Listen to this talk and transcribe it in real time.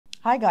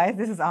Hi guys,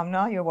 this is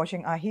Aamna. You're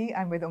watching AHI.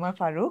 I'm with Omar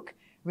Farooq.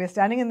 We're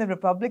standing in the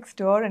Republic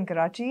store in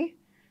Karachi.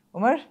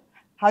 Omar,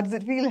 how does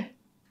it feel?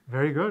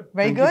 Very good.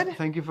 Very good?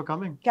 Thank you for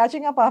coming.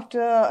 Catching up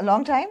after a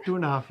long time?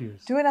 2.5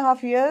 years.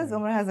 2.5 years.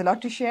 Omar has a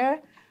lot to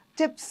share.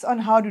 Tips on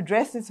how to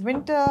dress this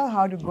winter,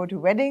 how to go to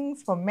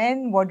weddings for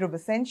men, wardrobe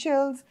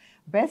essentials,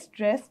 best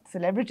dressed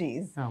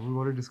celebrities. Yeah, we've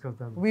already discussed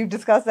that. We've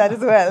discussed that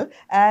as well.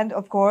 And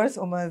of course,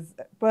 Omar's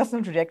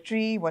personal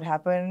trajectory, what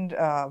happened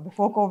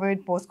before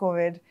COVID,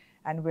 post-COVID,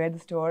 and where the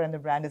store and the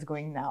brand is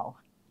going now.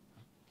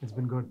 It's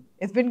been good.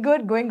 It's been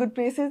good, going good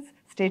places.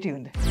 Stay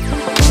tuned.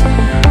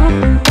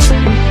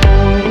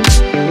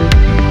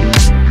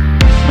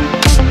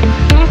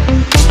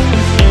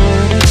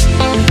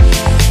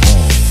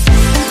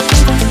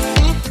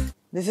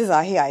 This is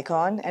AHI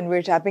Icon, and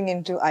we're tapping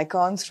into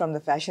icons from the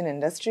fashion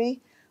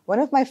industry. One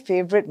of my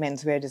favorite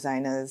menswear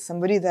designers,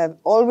 somebody that I've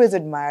always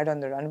admired on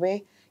the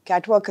runway.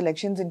 Catwalk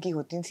collections इनकी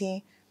होती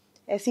थी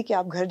ऐसी कि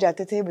आप घर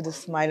जाते थे with a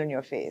smile on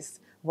your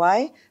face.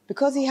 Why?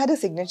 Because he had a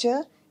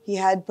signature, he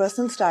had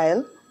personal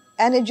style,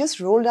 and it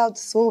just rolled out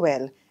so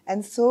well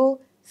and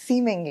so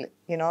seeming,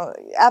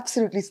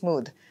 absolutely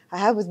smooth. I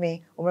have with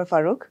me Omar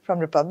Farooq from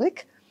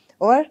Republic.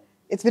 Omar,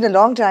 it's been a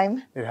long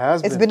time. It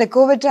has been. It's been a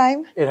COVID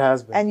time. It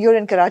has been. And you're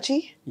in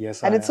Karachi.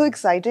 Yes, and it's so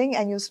exciting.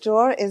 And your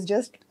store is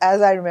just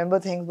as I remember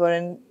things were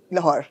in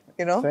Lahore,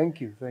 Thank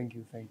you.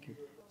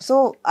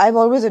 So I've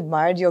always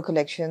admired your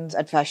collections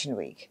at Fashion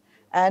Week.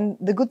 And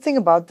the good thing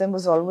about them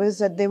was always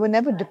that they were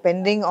never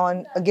depending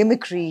on a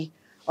gimmickry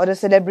or a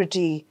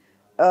celebrity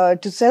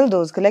to sell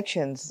those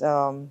collections.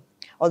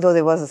 Although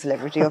there was a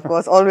celebrity, of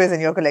course, always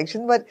in your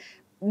collection. But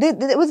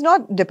it was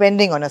not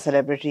depending on a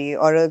celebrity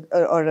or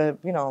a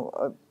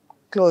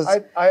clothes.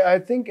 I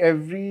think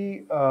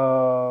every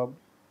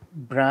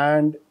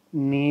brand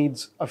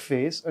needs a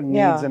face and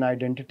needs an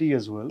identity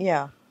as well.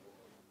 Yeah.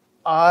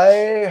 I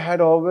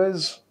had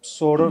always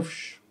sort of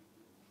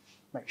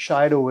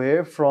shied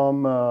away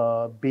from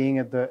being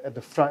at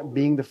the front,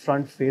 being the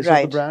front face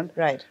of the brand.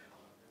 Right.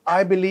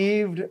 I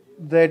believed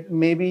that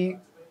maybe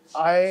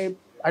I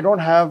don't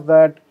have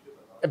that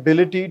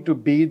ability to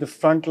be the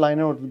front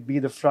liner or to be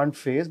the front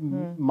face.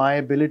 My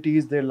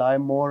abilities, they lie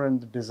more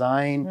in the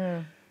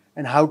design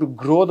and how to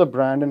grow the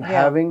brand and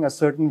having a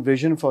certain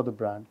vision for the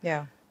brand.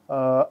 Yeah.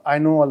 I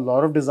know a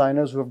lot of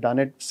designers who have done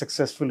it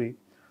successfully,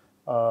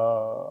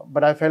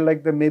 but I felt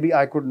like that maybe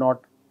I could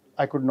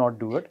not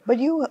do it. But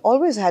you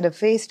always had a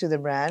face to the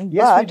brand.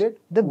 Yes,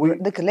 but we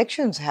did. The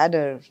collections had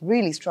a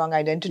really strong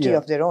identity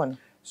of their own.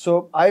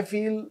 So I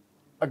feel,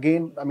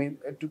 again, I mean,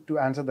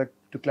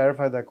 to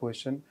clarify that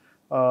question,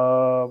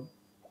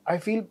 I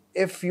feel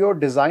if your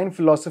design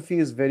philosophy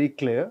is very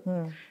clear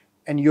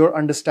and your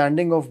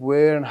understanding of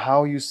where and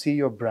how you see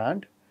your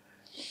brand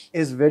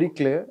is very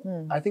clear,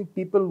 I think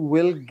people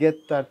will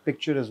get that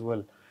picture as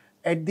well.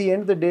 At the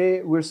end of the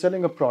day, we're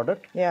selling a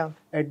product. Yeah.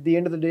 At the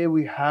end of the day,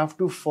 we have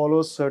to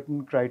follow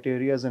certain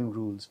criteria and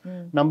rules.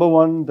 Number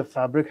one, the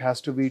fabric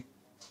has to be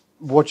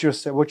what you're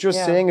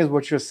saying is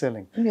what you're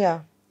selling.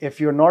 Yeah. If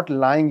you're not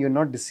lying, you're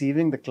not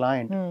deceiving the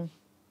client,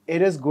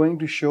 it is going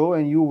to show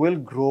and you will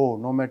grow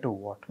no matter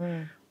what.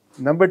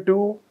 Number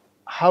two,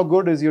 how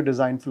good is your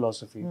design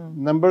philosophy?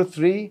 Number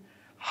three,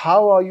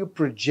 how are you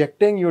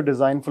projecting your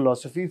design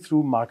philosophy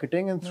through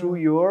marketing and through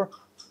your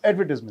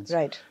advertisements?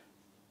 Right.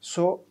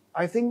 So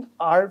I think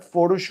our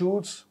photo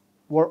shoots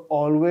were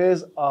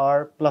always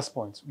our plus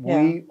points. Yeah.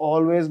 We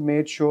always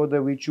made sure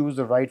that we choose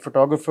the right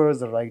photographers,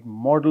 the right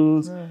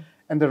models,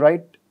 and the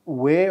right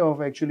way of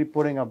actually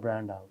putting our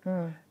brand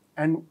out.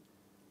 And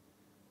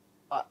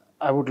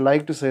I would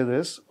like to say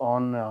this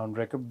on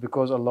record,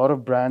 because a lot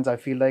of brands I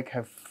feel like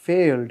have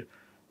failed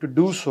to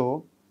do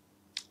so,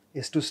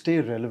 is to stay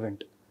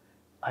relevant.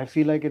 I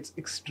feel like it's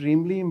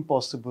extremely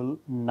impossible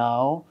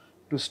now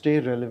to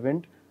stay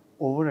relevant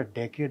over a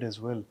decade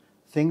as well.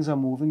 Things are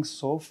moving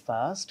so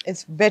fast.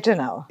 It's better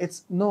now.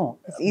 It's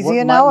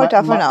easier now or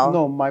tougher now?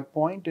 No, my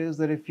point is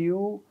that if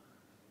you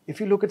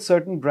look at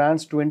certain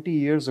brands 20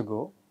 years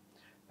ago,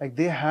 like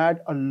they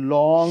had a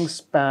long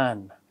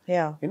span.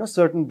 Yeah.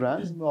 Certain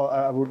brands,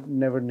 I would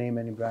never name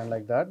any brand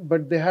like that,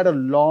 but they had a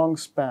long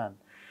span.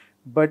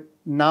 But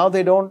now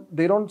they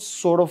don't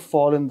sort of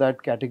fall in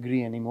that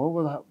category anymore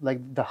with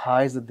like the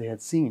highs that they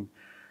had seen.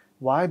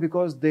 Why?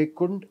 Because they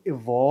couldn't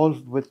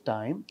evolve with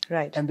time.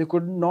 Right. And they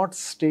could not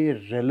stay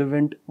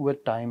relevant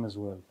with time as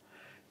well.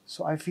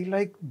 So I feel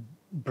like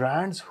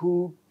brands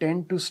who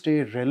tend to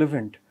stay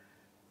relevant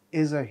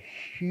is a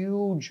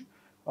huge,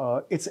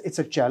 it's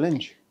a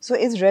challenge. So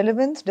is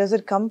relevance, does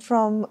it come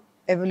from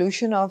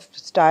evolution of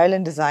style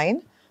and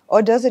design,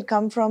 or does it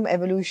come from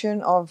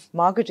evolution of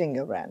marketing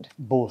your brand?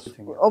 Both.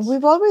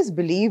 We've always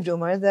believed,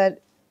 Umar,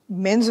 that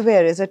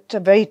menswear is a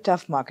very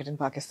tough market in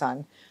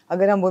Pakistan.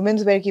 Agar hum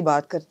women's wear ki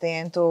baat karte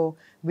hain, to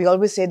we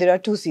always say there are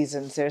two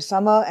seasons. There's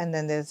summer and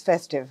then there's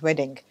festive,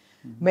 wedding.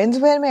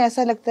 Menswear mein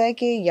aisa lagta hai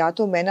ki ya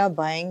to men are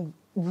buying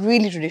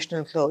really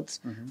traditional clothes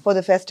for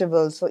the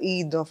festivals, for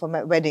Eid or for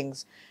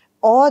weddings,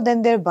 or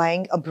then they're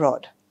buying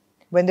abroad.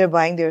 When they're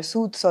buying their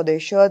suits or their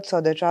shirts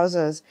or their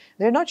trousers,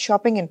 they're not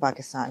shopping in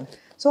Pakistan.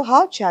 So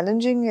how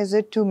challenging is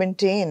it to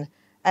maintain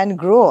and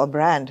grow a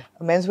brand,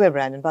 a menswear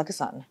brand in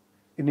Pakistan?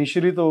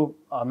 Initially, though,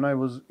 Amna, it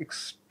was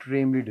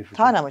extremely difficult.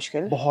 था ना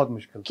मुश्किल? बहुत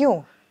मुश्किल. क्यों?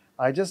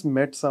 I just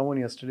met someone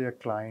yesterday, a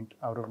client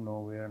out of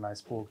nowhere, and I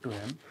spoke to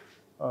him.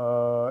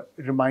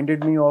 It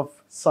reminded me of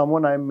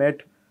someone I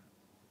met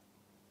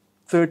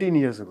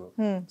 13 years ago.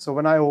 So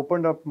when I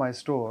opened up my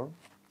store,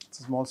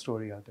 it's a small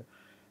story out there.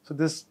 So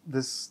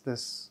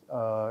this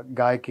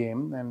guy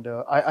came, and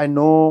I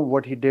know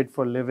what he did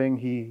for a living.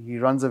 He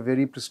runs a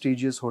very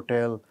prestigious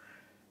hotel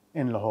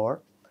in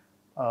Lahore,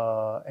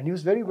 and he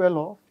was very well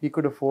off. He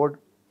could afford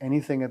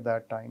anything at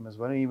that time as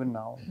well, and even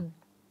now.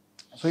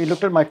 So he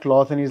looked at my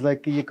cloth and he's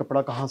like, "Ye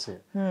kapda kahan se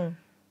hai?"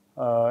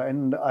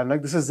 And I'm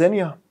like, "This is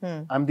Xenia.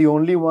 I'm the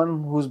only one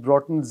who's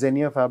brought in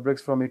Xenia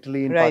fabrics from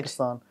Italy in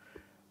Pakistan."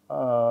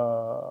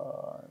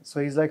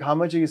 So he's like, "How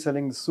much are you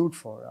selling the suit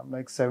for?" I'm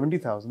like,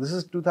 70,000. This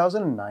is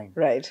 2009.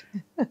 Right.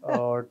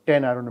 Or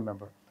 10, I don't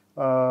remember.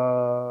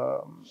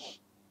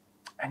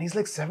 And he's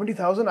like,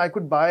 70,000? I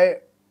could buy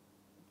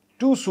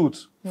 2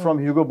 suits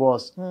from Hugo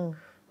Boss.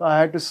 So I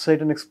had to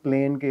sit and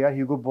explain that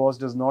Hugo Boss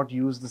does not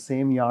use the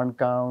same yarn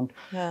count.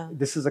 Yeah.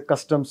 This is a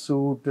custom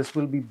suit. This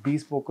will be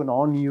bespoken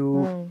on you.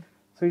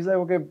 So he's like,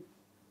 "Okay,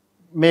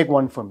 make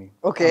one for me."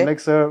 Okay. I'm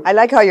like, "Sir." I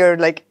like how you're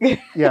like.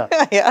 Yeah.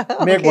 Yeah.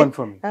 Make Okay. one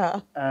for me.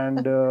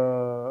 And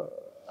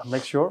I'm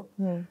like, "Sure."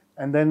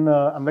 And then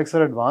I'm like,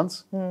 "Sir, advance."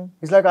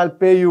 He's like, "I'll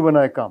pay you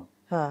when I come."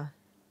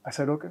 I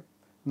said, "Okay,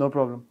 no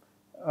problem."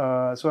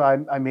 So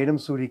I made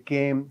him suit. He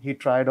came, he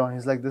tried on.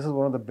 He's like, "This is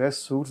one of the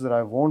best suits that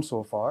I've worn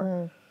so far.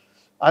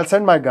 I'll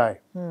send my guy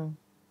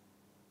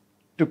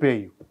to pay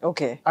you."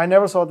 Okay. I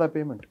never saw that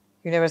payment.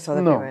 You never saw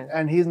the No, payment.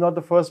 and he's not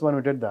the first one who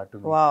did that to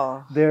me. Wow.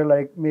 There are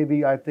like maybe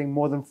I think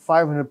more than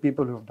 500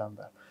 people who've done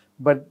that.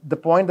 But the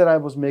point that I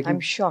was making I'm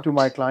shocked. to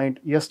my client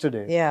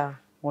yesterday Yeah.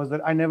 was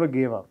that I never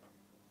gave up.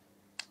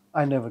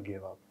 I never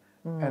gave up.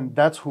 And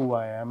that's who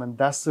I am. And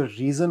that's the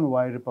reason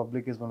why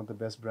Republic is one of the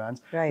best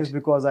brands. Right. Is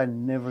because I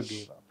never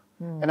gave up.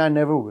 And I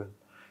never will.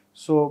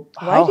 So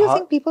Why do you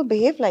think people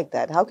behave like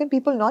that? How can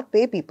people not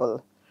pay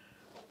people?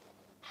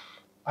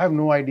 I have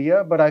no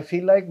idea, but I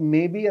feel like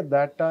maybe at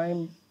that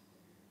time,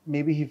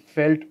 maybe he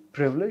felt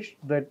privileged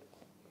that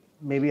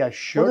maybe I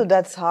should. Although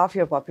that's half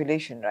your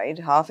population,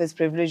 right? Half is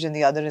privileged and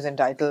the other is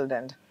entitled.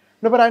 And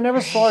No, but I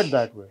never saw it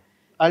that way.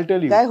 I'll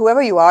tell you. guy,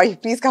 whoever you are,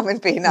 please come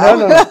and pay now.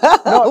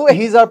 No.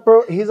 He's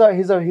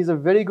a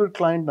very good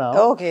client now.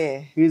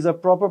 Okay. He's a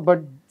proper.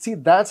 But see,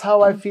 that's how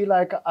I feel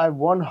like I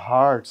won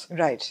hearts.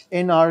 Right.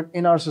 In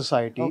our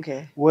society. Okay.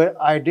 Where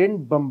I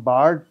didn't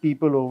bombard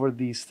people over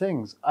these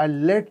things. I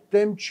let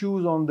them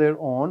choose on their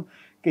own.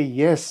 Okay,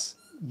 yes,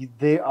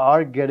 they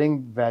are getting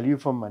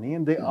value for money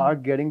and they are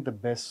getting the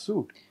best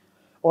suit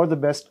or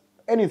the best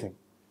anything.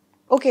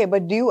 Okay,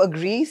 but do you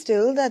agree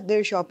still that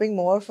they're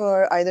shopping more for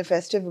either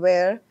festive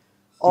wear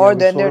or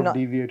then they're not?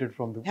 Deviated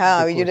from the.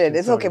 Yeah, the you did. question,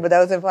 It's sorry. okay, but that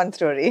was a fun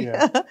story.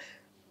 Yeah.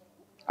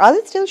 Are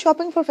they still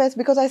shopping for fest?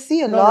 Because I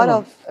see a lot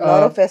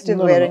of festive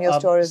wear in your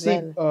store as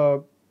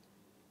well.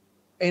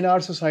 In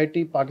our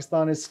society,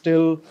 Pakistan is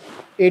still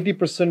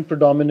 80%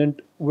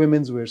 predominant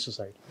women's wear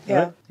society.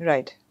 Yeah,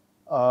 right.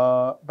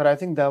 But I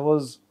think that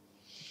was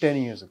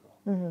 10 years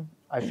ago.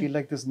 I feel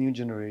like this new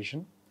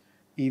generation,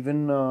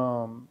 even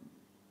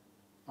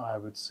I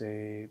would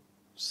say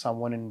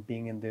someone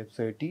being in their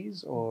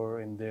 30s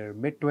or in their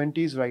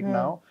mid-20s right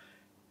now,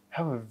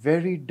 have a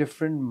very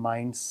different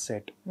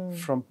mindset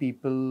from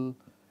people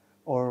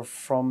or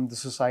from the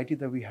society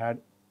that we had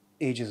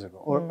ages ago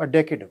or a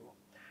decade ago.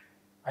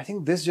 I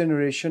think this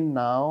generation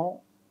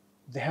now,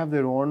 they have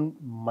their own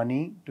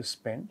money to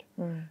spend.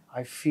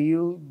 I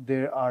feel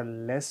there are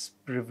less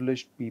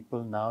privileged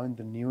people now in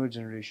the newer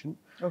generation.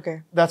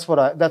 Okay. That's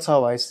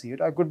how I see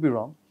it. I could be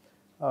wrong.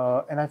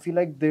 And I feel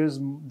like there's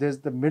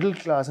the middle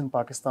class in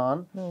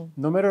Pakistan,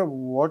 no matter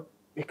what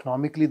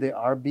economically they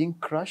are being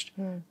crushed,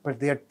 but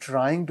they are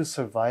trying to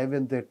survive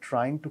and they're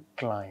trying to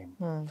climb.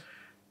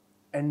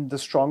 And the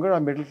stronger our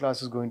middle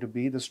class is going to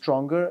be, the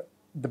stronger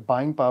the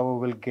buying power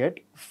will get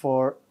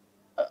for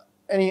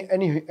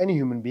any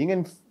human being,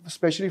 and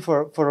especially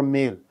for a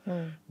male,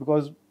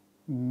 because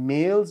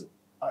males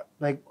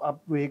like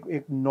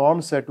एक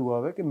norm set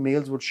हुआ है कि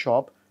males would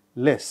shop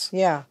less.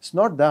 Yeah. It's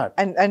not that.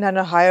 And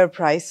a higher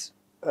price.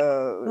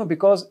 No,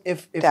 because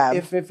if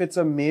it's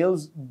a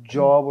male's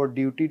job or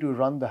duty to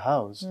run the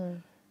house,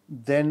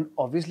 then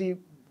obviously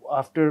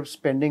after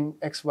spending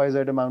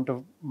XYZ amount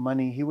of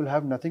money, he will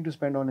have nothing to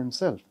spend on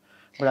himself.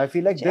 But I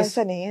feel like this.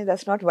 ऐसा नहीं है.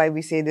 That's not why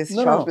we say this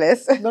No. shop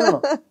less.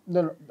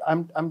 No.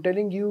 I'm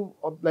telling you,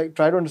 like,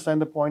 try to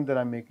understand the point that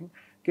I'm making.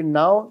 Okay,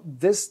 now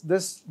this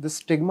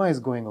stigma is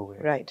going away.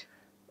 Right.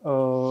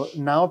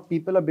 Now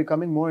people are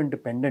becoming more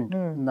independent.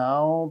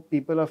 Now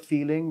people are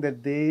feeling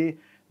that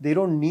they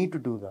don't need to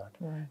do that.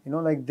 You know,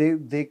 like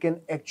they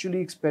can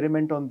actually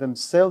experiment on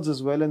themselves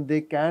as well, and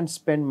they can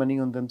spend money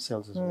on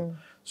themselves as well.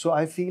 So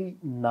I feel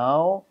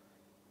now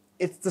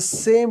it's the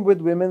same with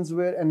women's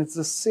wear and it's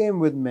the same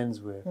with men's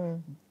wear.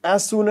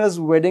 As soon as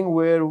wedding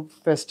wear,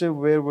 festive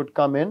wear would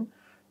come in,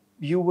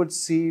 you would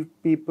see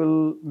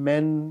people,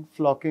 men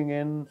flocking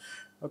in,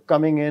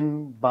 coming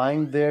in,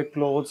 buying their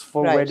clothes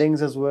for Right.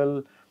 weddings as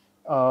well.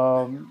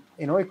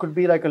 It could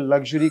be like a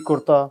luxury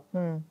kurta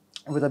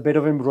with a bit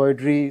of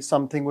embroidery.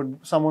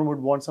 Someone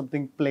would want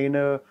something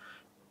plainer.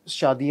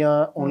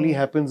 Shadiyan only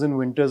happens in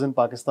winters in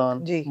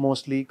Pakistan, Ji.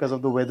 mostly because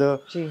of the weather.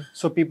 Ji.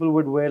 So people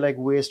would wear like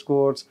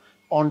waistcoats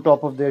on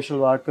top of their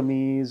shalwar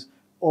kameez,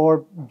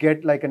 or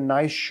get like a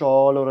nice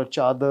shawl or a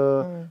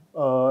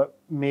chadar,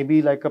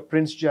 maybe like a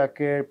prince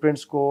jacket,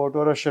 prince coat,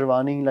 or a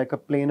sherwani, like a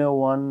plainer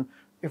one,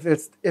 if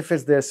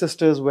it's their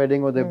sister's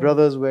wedding or their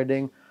brother's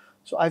wedding.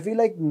 So I feel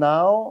like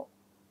now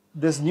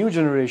this new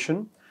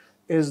generation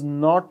is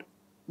not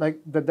like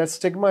that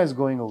stigma is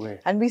going away.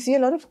 And we see a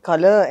lot of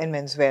color in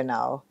menswear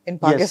now in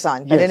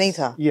Pakistan. Pehle nahi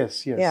tha.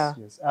 Yes, Yeah.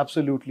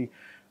 absolutely.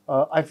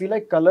 I feel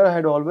like color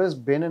had always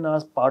been in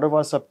us, part of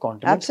our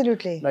subcontinent.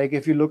 Absolutely. Like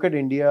if you look at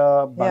India,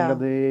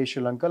 Bangladesh,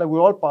 Sri Lanka, like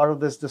we're all part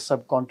of this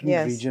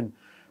subcontinent region.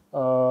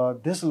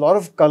 There's a lot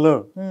of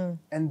color,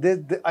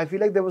 and I feel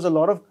like there was a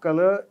lot of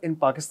color in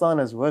Pakistan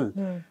as well.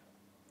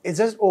 It's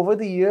just over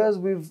the years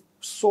we've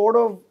sort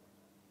of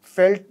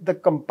felt the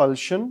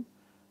compulsion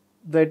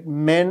that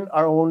men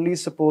are only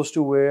supposed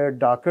to wear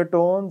darker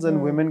tones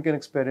and women can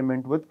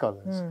experiment with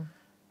colors.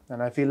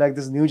 And I feel like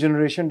this new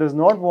generation does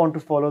not want to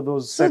follow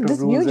those set of rules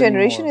this new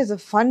generation anymore. is a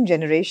fun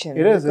generation.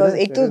 It is, Because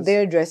it is.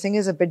 their dressing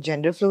is a bit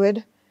gender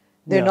fluid.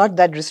 They're Yeah. not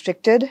that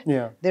restricted.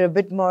 Yeah. They're a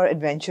bit more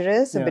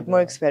adventurous, a Yeah, bit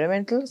more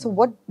experimental. So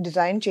what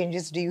design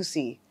changes do you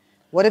see?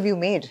 What have you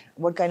made?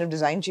 What kind of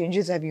design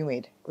changes have you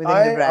made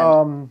within the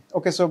brand?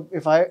 Okay, so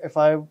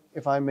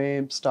if I may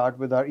start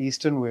with our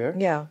Eastern wear,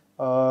 Yeah.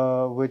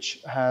 which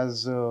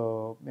has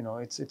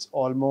it's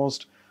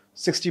almost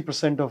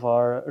 60% of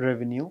our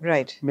revenue,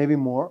 Right. maybe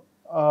more.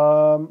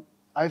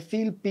 I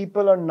feel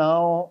people are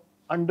now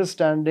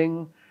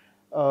understanding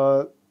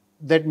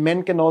that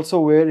men can also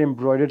wear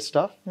embroidered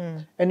stuff,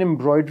 and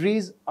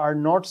embroideries are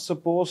not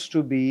supposed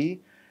to be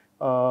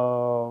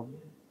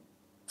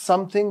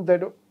something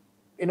that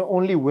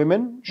only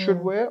women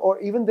should wear, or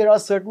even there are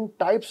certain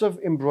types of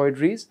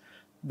embroideries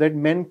that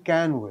men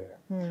can wear.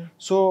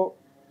 So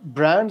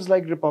brands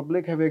like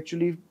Republic have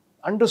actually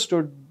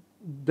understood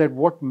that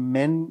what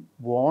men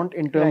want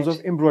in terms Right.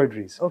 of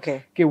embroideries.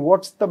 Okay. Okay,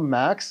 what's the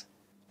max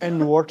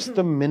and what's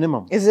the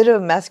minimum? Is it a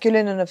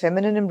masculine and a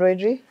feminine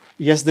embroidery?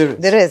 Yes, there is.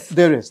 There is.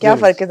 There is. क्या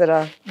there फर्क is. है जरा?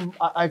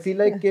 I feel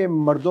like कि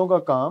मर्दों का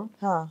काम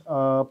हाँ.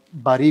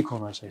 बारीक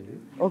होना चाहिए.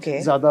 Okay.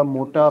 ज़्यादा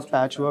मोटा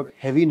पैच वर्क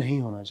हैवी नहीं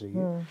होना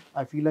चाहिए.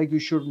 I feel like you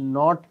should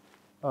not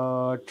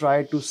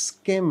try to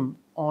skim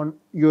on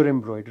your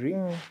embroidery.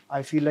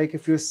 I feel like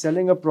if you're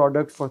selling a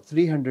product for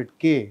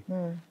 300K,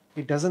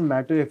 it doesn't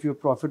matter if your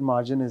profit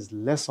margin is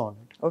less on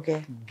it.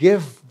 Okay.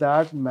 Give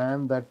that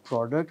man that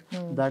product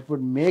that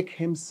would make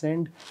him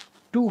send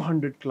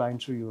 200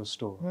 clients to your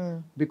store,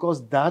 because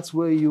that's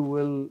where you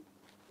will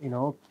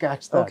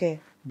catch that. Okay.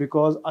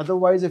 Because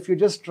otherwise, if you're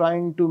just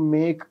trying to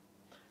make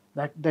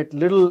that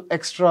little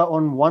extra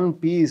on one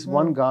piece,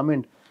 one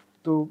garment,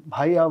 तो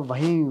भाई आप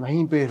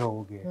वहीं पे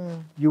रहोगे.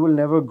 You will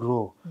never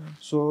grow.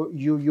 So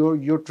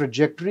your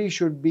trajectory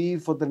should be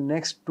for the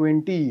next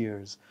 20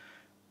 years.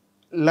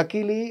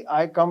 Luckily,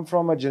 I come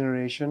from a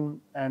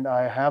generation and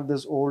I have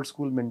this old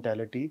school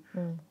mentality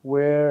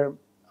where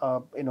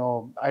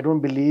I don't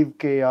believe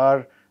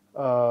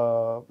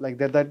like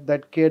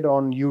that kid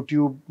on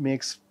YouTube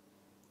makes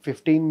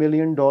 $15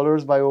 million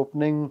by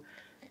opening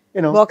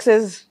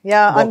Boxes.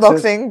 Yeah.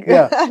 boxes. Unboxing.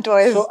 Yeah.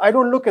 Toys. So I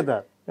don't look at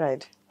that.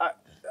 Right.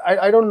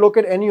 I don't look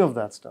at any of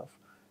that stuff.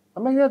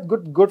 I'm like, yeah,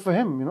 good for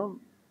him.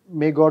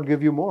 May God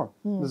give you more.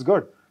 It's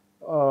good.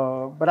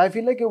 But I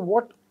feel like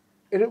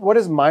what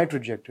is my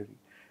trajectory?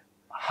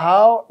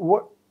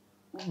 What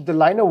the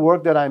line of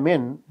work that I'm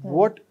in?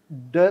 What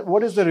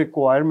is the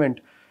requirement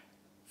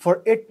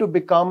for it to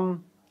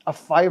become a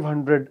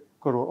 500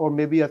 crore or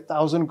maybe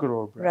 1,000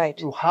 crore brand?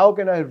 Right. How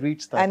can I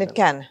reach that? And it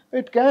can.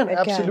 It can. It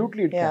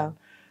Absolutely, can.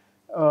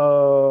 it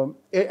can.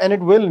 And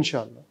it will,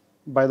 inshallah,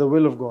 by the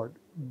will of God.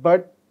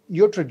 But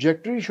your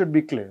trajectory should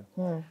be clear.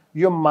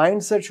 Your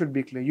mindset should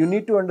be clear. You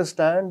need to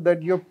understand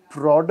that your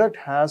product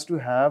has to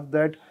have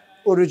that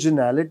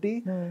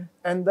originality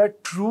and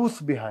that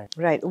truth behind.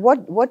 Right.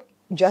 What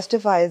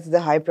justifies the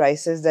high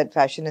prices that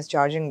fashion is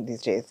charging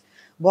these days?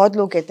 बहुत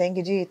लोग कहते हैं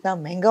कि जी इतना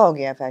महंगा हो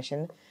गया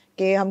fashion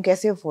कि हम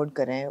कैसे afford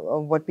करें?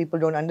 What people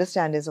don't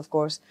understand is, of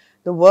course,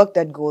 the work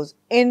that goes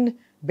in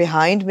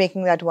behind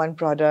making that one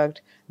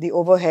product, the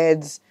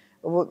overheads,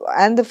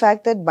 and the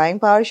fact that buying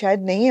power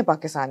शायद नहीं है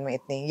पाकिस्तान में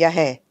इतनी, या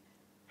है?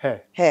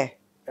 है.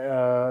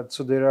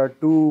 So there are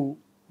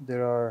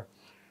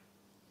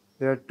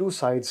two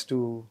sides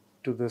to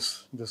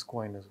this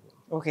coin as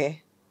well.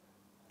 Okay.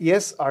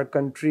 Yes, our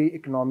country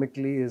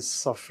economically is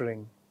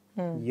suffering.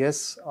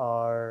 Yes,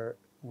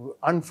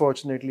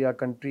 unfortunately our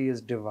country is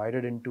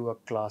divided into a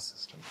class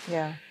system.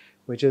 Yeah.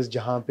 Which is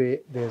jahan pe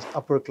there's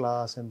upper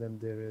class and then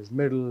there is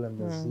middle and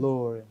there's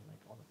lower and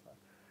like all of that.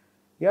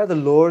 Yeah, the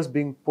lower is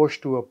being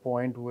pushed to a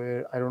point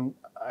where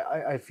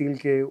I feel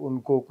ke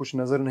unko kuch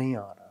nazar nahi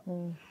aa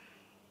raha.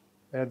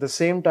 At the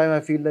same time, I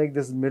feel like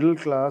this middle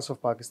class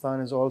of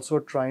Pakistan is also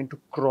trying to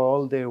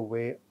crawl their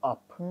way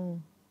up.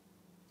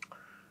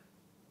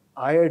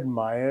 I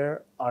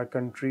admire our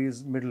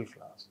country's middle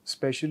class,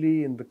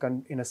 especially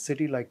in a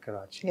city like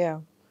Karachi, Yeah.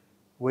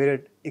 where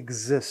it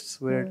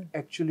exists, where it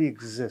actually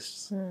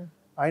exists.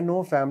 I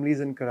know families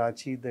in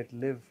Karachi that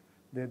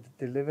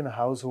they live in a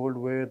household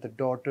where the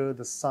daughter,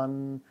 the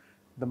son,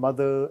 the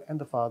mother, and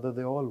the father,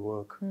 they all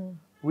work.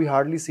 We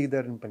hardly see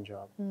that in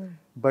Punjab.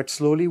 But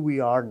slowly we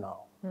are now.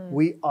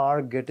 We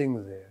are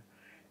getting there.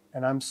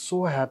 And I'm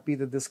so happy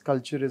that this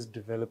culture is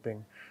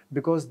developing,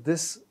 because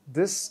this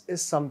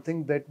is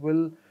something that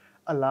will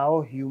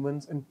allow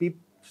humans and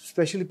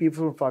especially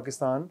people from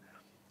Pakistan,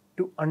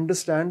 to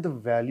understand the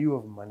value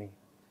of money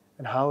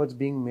and how it's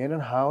being made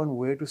and how and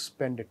where to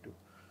spend it to.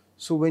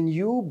 So when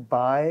you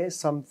buy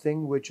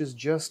something which is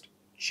just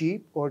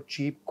cheap or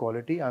cheap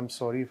quality, I'm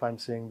sorry if I'm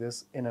saying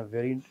this in a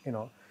very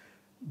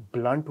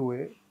blunt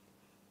way,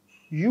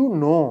 you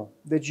know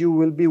that you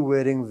will be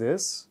wearing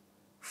this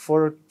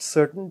for a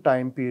certain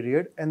time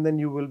period and then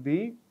you will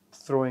be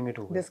throwing it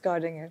away.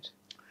 Discarding it.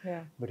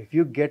 Yeah. But if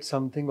you get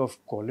something of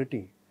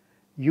quality,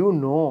 you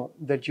know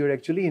that you're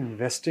actually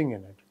investing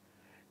in it.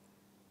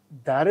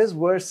 That is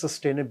where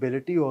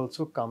sustainability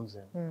also comes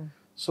in.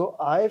 So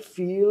I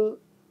feel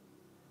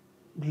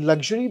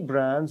luxury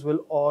brands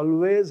will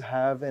always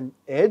have an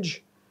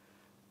edge,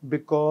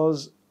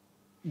 because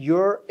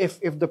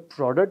if the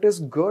product is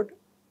good,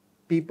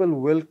 people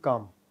will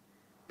come.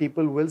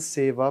 People will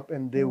save up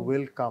and they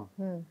will come.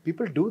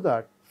 People do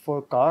that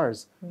for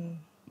cars.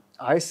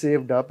 I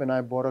saved up and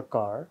I bought a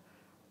car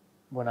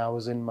when I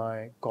was in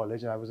my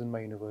college, I was in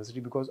my university,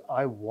 because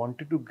I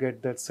wanted to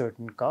get that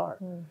certain car.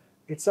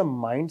 It's a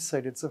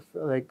mindset. It's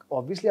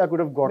obviously I could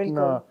have gotten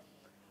a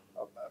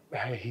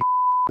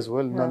as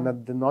well.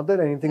 Not that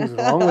anything is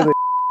wrong with it,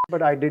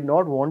 but I did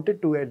not want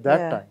it to at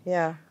that time.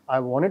 Yeah. I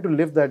wanted to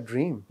live that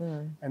dream,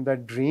 and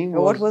that dream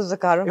was. What was the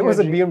car of It your was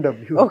a dream?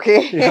 BMW.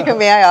 Okay. Yeah.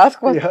 May I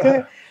ask what?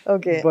 Yeah.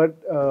 Okay. But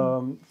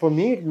for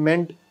me, it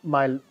meant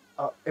my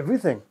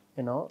everything,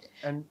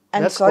 and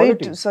that's sorry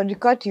quality. to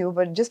cut you,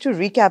 but just to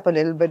recap a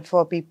little bit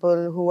for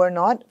people who are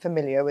not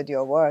familiar with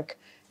your work,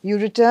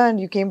 you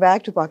came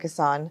back to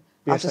Pakistan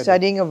Yes, after I did.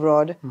 studying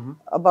abroad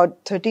about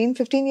 13,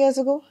 15 years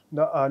ago?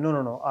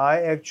 No.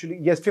 I actually,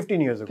 yes,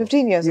 15 years ago.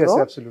 15 years yes, ago?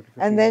 Yes, absolutely.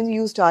 15 And then years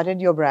you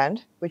started your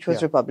brand, which was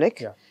Yeah.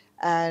 Republic. Yeah.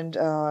 And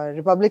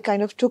Republic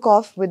kind of took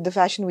off with the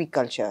Fashion Week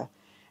culture.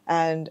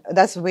 And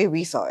that's the way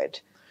we saw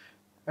it.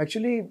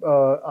 Actually,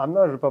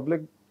 Aamna,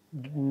 Republic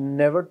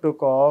never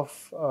took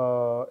off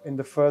in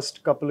the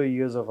first couple of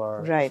years of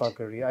our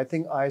career. I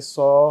think I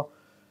saw,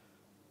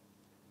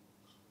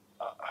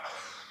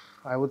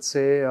 I would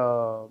say,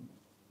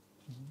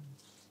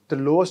 the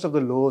lowest of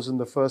the lows in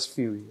the first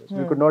few years.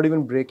 We could not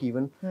even break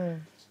even.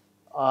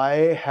 I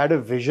had a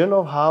vision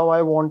of how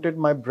I wanted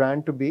my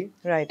brand to be.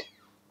 Right.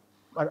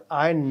 But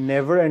I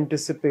never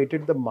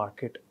anticipated the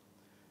market.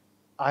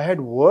 I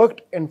had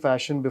worked in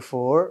fashion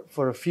before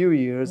for a few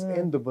years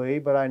in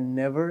Dubai, but I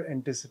never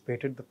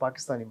anticipated the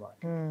Pakistani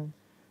market.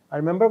 I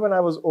remember when I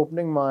was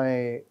opening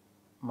my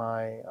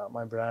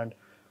brand,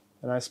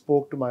 and I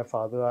spoke to my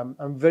father.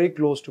 I'm very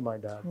close to my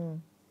dad,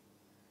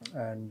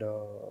 and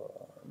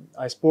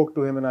I spoke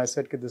to him and I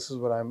said, "This is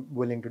what I'm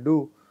willing to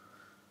do,"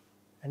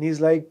 and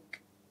he's like,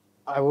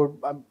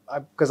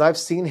 because I've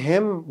seen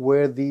him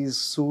wear these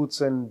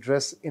suits and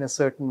dress in a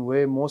certain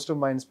way. Most of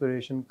my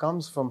inspiration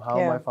comes from how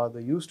my father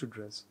used to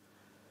dress.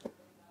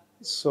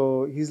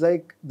 So he's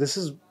like, "This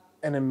is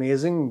an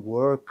amazing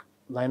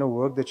line of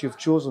work that you've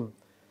chosen,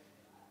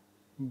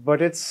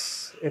 but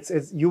it's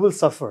you will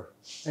suffer,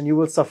 and you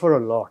will suffer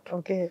a lot.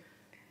 Okay.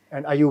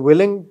 And are you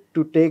willing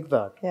to take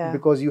that? Yeah.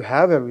 Because you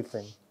have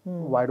everything.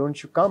 Why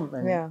don't you come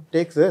and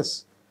take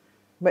this?"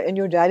 And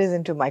your dad is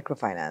into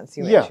microfinance,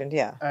 you mentioned,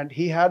 And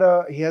he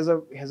has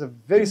a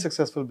very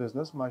successful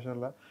business,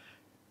 mashallah.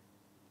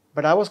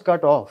 But I was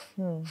cut off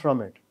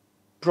from it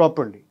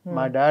properly.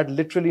 My dad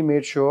literally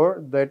made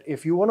sure that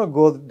if you want to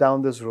go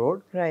down this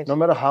road, no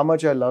matter how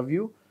much I love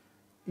you,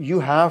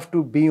 you have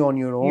to be on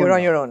your own. You're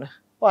on your own.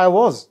 Oh, I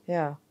was.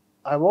 Yeah.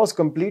 I was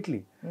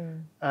completely.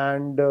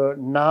 And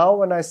now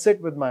when I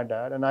sit with my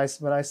dad and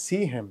when I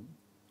see him,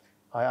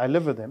 I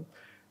live with him.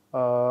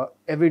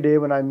 Every day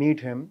when I meet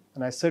him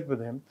and I sit with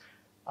him,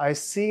 I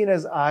see in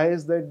his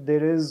eyes that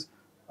there is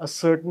a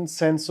certain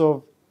sense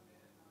of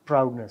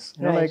proudness.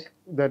 Like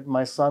that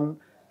my son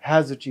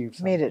has achieved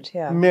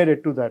something. Made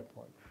it to that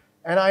point.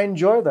 And I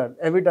enjoy that.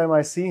 Every time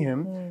I see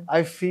him,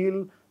 I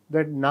feel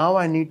that now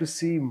I need to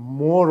see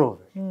more of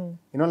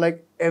it.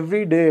 Like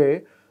every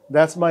day,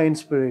 that's my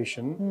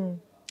inspiration.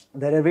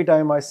 That every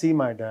time I see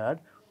my dad,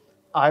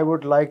 I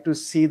would like to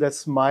see that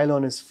smile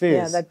on his face.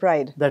 Yeah, that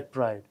pride. That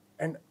pride.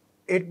 And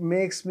it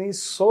makes me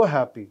so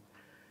happy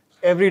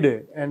every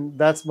day. And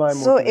that's my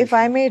motivation. So if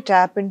I may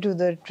tap into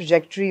the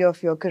trajectory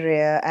of your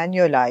career and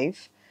your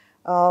life,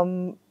 a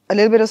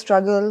little bit of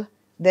struggle,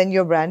 then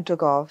your brand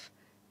took off.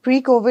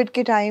 Pre-COVID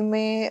ke time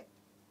mein,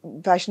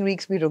 fashion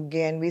weeks bhi ruk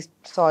gaye and we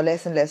saw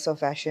less and less of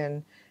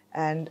fashion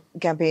and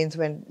campaigns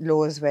went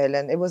low as well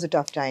and it was a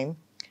tough time.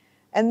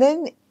 And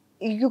then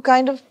you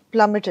kind of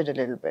plummeted a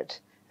little bit.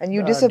 And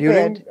you During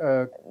disappeared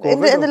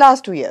COVID, in the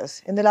last 2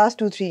 years. In the last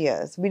 2-3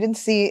 years, we didn't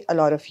see a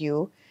lot of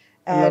you,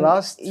 in the and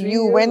last 3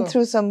 you years, went or-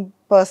 through some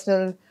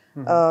personal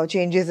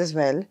changes as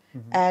well.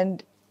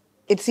 And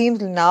it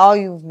seems now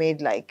you've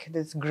made like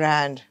this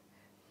grand.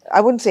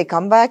 I wouldn't say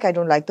comeback. I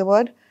don't like the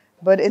word,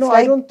 but it's No, like I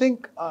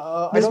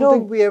there's don't no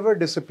think we ever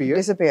disappeared.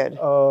 disappeared.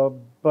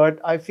 But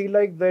I feel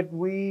like that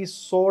we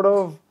sort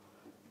of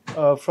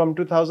from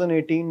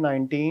 2018,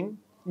 19,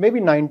 maybe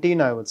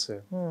 19, I would say.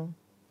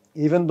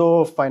 Even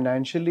though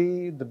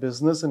financially, the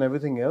business and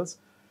everything else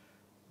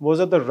was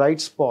at the right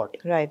spot.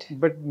 Right.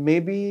 But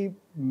maybe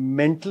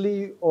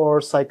mentally or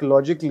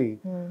psychologically,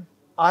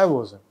 I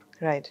wasn't.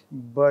 Right.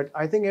 But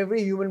I think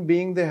every human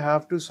being, they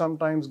have to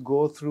sometimes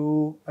go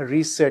through a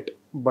reset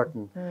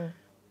button.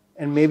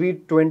 And maybe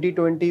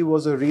 2020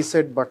 was a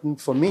reset button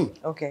for me.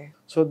 Okay.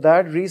 So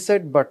that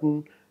reset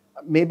button,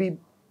 maybe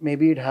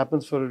it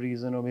happens for a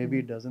reason or maybe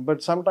it doesn't.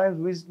 But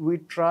sometimes we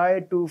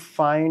try to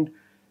find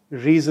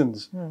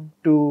reasons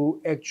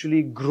to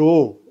actually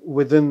grow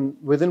within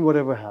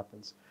whatever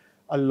happens.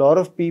 A lot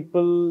of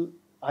people,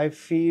 I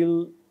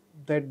feel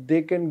that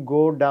they can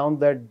go down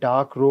that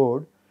dark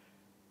road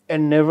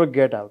and never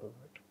get out of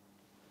it.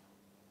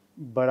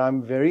 But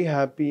I'm very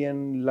happy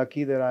and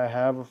lucky that I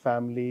have a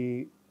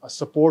family, a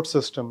support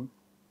system,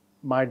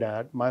 my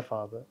dad, my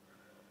father,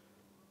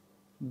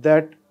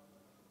 that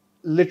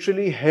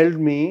literally held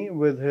me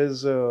with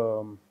his,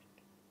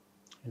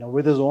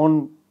 with his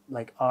own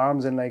like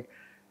arms and like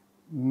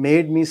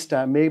made me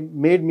stand,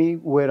 made me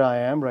where I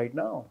am right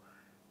now.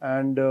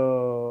 And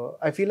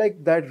I feel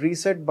like that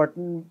reset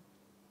button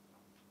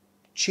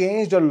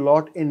changed a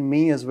lot in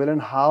me as well,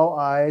 and how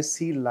I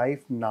see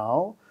life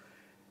now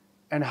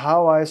and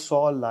how I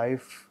saw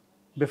life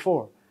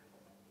before.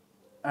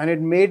 And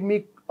it made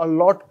me a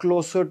lot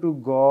closer to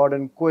God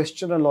and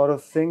question a lot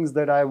of things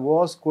that I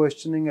was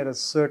questioning at a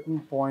certain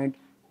point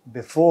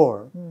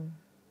before.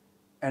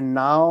 And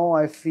now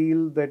I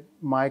feel that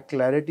my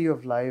clarity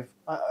of life,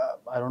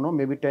 I don't know,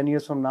 maybe 10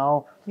 years from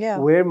now, Yeah.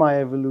 where my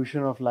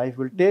evolution of life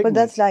will take me. But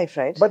that's life,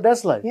 right? But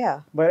that's life.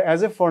 Yeah. But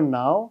as if for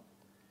now,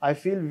 I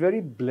feel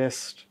very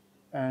blessed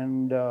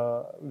and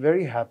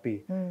very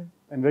happy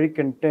and very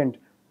content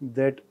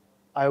that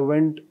I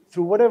went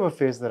through whatever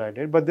phase that I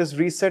did. But this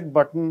reset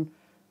button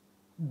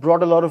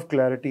brought a lot of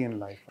clarity in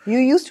life. You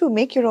used to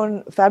make your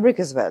own fabric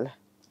as well.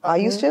 Are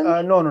you still?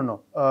 No.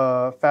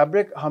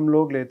 Fabric हम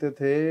लोग लेते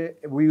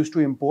थे. We used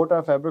to import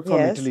our fabric from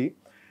Yes. Italy.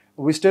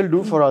 We still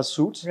do for our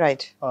suits.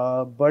 Right.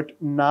 But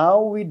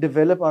now we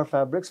develop our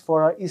fabrics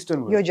for our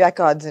Eastern wear. Your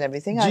jacquards and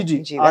everything.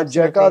 Gigi. Our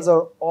jacquards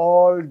are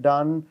all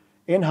done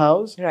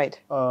in-house. Right.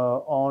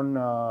 On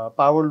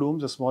power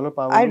looms, a smaller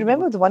power I loom.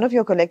 remember one of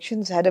your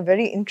collections had a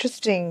very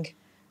interesting,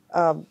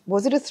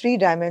 was it a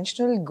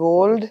 3-dimensional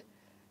gold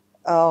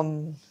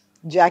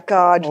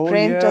jacquard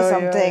print or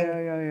something?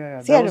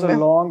 Yeah. See, That I was a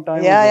remember. long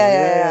time Yeah,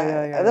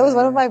 ago. yeah. That was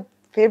one of my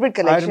favorite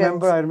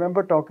collections. I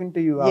remember talking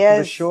to you after the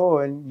Yes. show,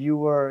 and you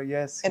were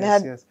yes. And it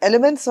had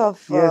elements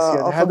of Yes.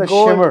 It of had a the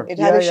gold. shimmer. It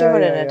had a shimmer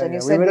in it, and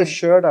you we said made a we-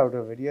 shirt out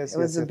of it. Yes, It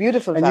was a yes.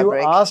 beautiful and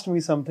fabric. you asked me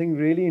something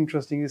really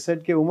interesting. You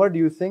said, "Ke Umar,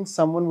 do you think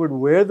someone would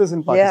wear this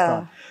in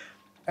Pakistan?"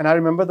 And I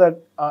remember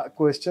that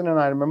question, and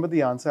I remember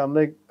the answer. I'm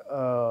like,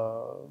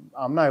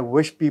 Amna, I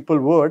wish people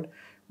would,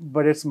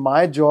 but it's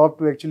my job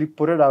to actually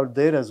put it out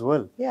there as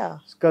well. Yeah.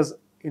 Because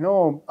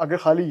अगर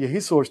खाली यही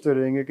सोचते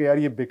रहेंगे कि यार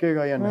ये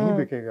बिकेगा या नहीं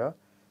बिकेगा,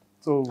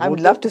 so I would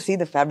love to see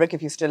the fabric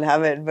if you still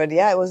have it. But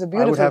yeah, it was a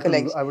beautiful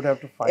collection. I would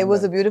have to find It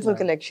was that. a beautiful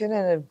collection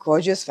and a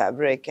gorgeous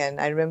fabric. And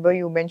I remember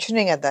you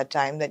mentioning at that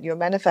time that you're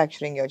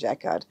manufacturing your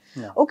jacquard.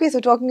 Yeah. Okay, so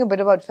talking a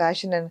bit about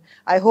fashion, and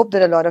I hope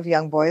that a lot of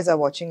young boys are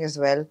watching as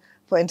well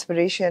for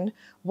inspiration.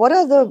 What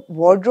are the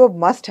wardrobe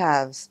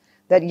must-haves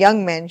that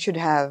young men should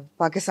have,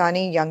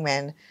 Pakistani young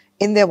men,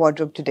 in their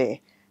wardrobe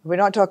today?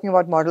 We're not talking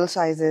about model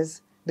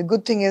sizes. The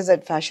good thing is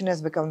that fashion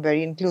has become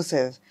very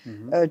inclusive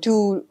to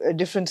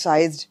different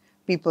sized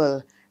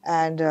people.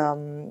 And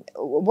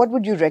what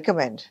would you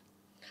recommend?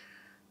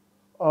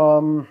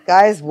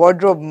 Guys,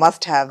 wardrobe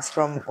must-haves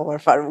from Omar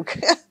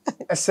Farooq.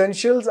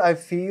 Essentials, I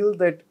feel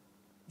that,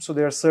 so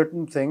there are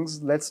certain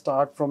things. Let's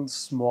start from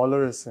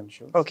smaller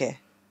essentials. Okay.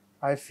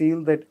 I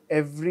feel that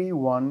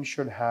everyone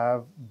should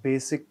have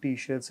basic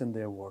t-shirts in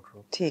their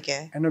wardrobe. ठीक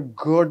है. And a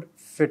good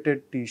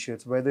fitted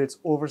t-shirts, whether it's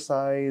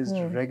oversized,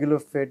 regular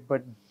fit,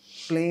 but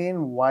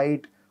plain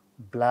white,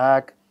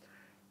 black,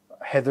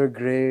 heather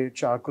gray,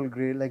 charcoal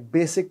gray, like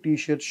basic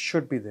t-shirts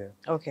should be there.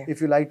 Okay. If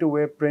you like to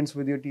wear prints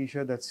with your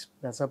t-shirt,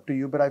 that's up to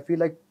you. But I feel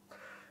like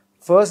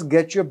first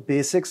get your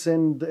basics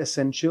and the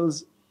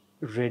essentials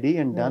ready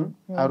and done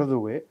out of the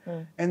way,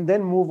 and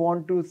then move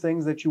on to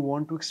things that you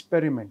want to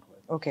experiment with.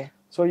 Okay.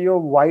 So your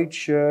white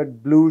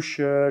shirt, blue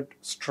shirt,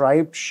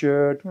 striped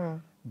shirt,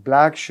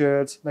 black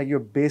shirts, like your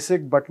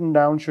basic button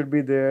down should be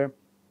there.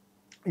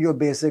 Your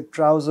basic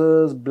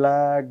trousers,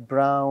 black,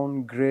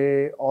 brown,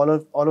 gray, all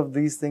of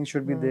these things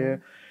should be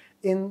there.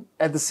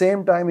 At the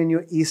same time, in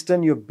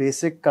your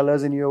basic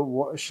colors in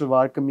your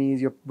shalwar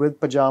kameez, with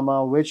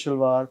pajama, with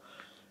shalwar,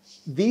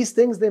 These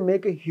things, they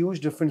make a huge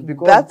difference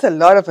because That's a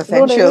lot of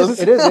essentials.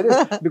 No, it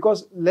is.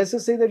 Because let's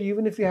just say that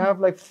even if you have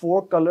like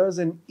 4 colors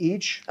in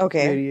each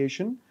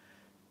variation,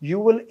 you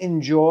will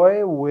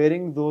enjoy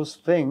wearing those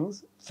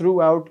things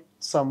throughout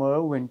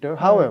summer, winter.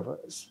 However,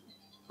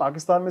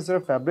 Pakistan में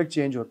सिर्फ fabric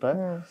change होता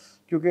है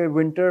क्योंकि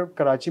winter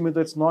Karachi में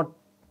तो it's not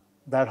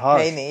that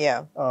harsh.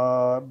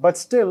 But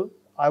still,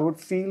 I would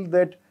feel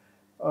that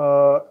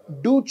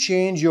do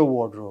change your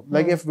wardrobe.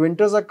 Like if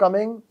winters are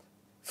coming,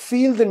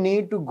 feel the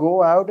need to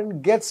go out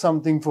and get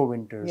something for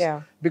winters.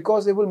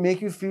 Because it will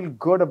make you feel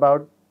good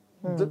about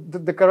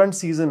the current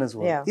season as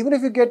well. Even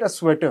if you get a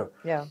sweater,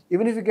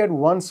 even if you get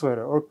one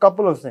sweater or a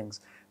couple of things,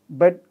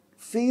 but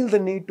feel the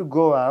need to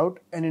go out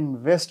and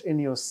invest in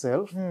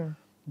yourself.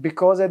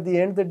 Because at the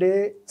end of the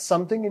day,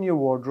 something in your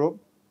wardrobe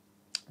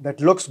that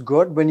looks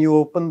good when you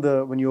open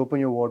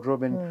your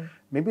wardrobe, and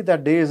maybe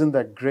that day isn't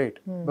that great,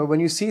 but when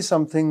you see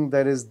something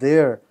that is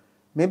there,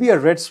 maybe a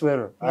red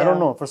sweater, I don't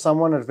know, for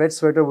someone a red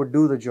sweater would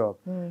do the job.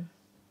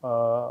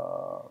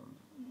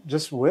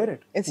 Just wear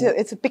it.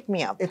 It's a pick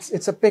me up.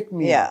 It's a pick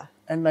me up,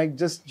 and like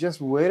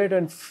just wear it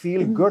and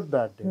feel good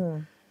that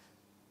day.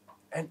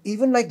 And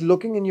even like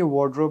looking in your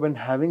wardrobe and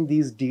having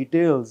these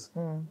details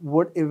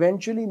would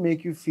eventually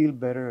make you feel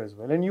better as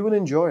well, and you will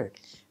enjoy it.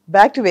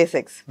 Back to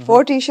basics.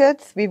 4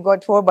 t-shirts, we've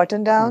got 4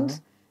 button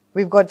downs,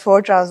 we've got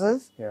 4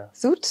 trousers.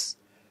 Suits?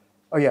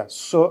 Oh yeah,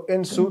 so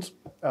in suits,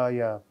 I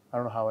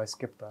don't know how I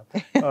skipped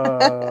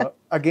that.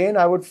 Again,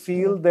 I would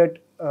feel that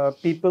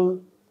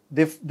people,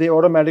 they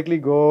automatically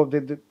go,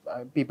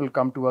 people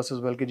come to us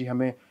as well कि जी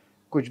हमें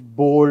कुछ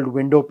bold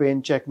window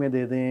pane check में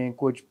दे दें,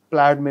 कुछ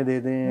plaid में दे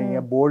दें,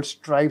 या bold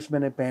stripes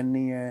मैंने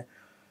पहननी है.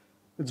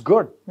 It's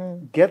good.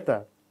 Get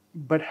that.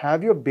 But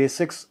have your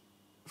basics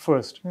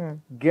first.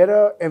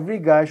 Every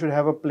guy should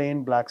have a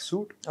plain black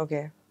suit,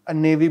 a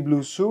navy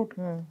blue suit,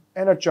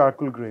 and a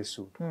charcoal gray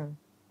suit.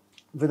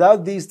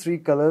 Without these 3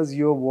 colors,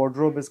 your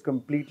wardrobe is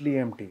completely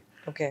empty.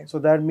 So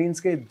that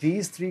means that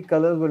these 3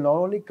 colors will not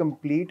only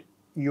complete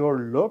your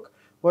look,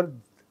 but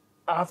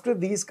after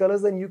these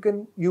colors, then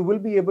you will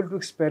be able to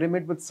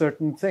experiment with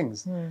certain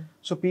things.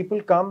 So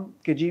people come,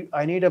 Kiji,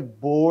 I need a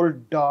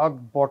bold, dark,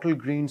 bottle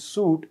green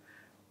suit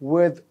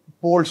with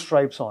bold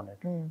stripes on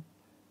it.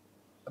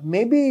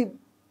 Maybe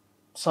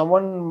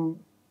someone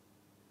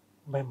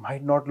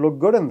might not look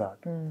good in that.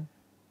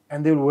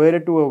 And they'll wear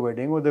it to a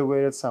wedding or they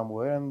wear it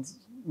somewhere, and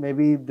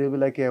maybe they'll be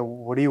like, yeah,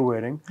 what are you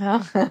wearing?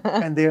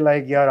 And they're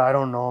like, yeah, I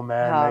don't know,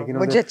 man. Like, you know,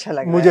 mujhe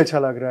अच्छा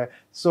लग रहा है.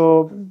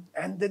 So,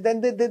 and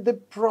then they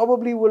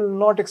probably will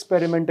not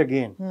experiment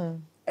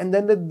again. And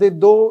then they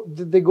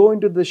go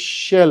into the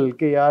shell,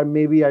 okay, yaar,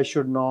 maybe I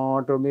should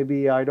not, or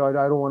maybe I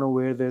don't want to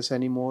wear this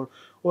anymore,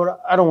 or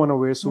I don't want to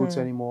wear suits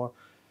anymore.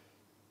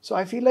 So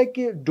I feel like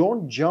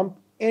don't jump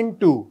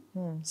into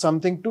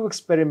something too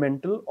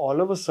experimental all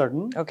of a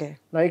sudden.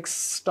 Like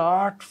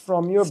start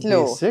from your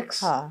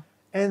basics.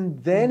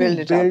 And then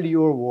build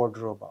your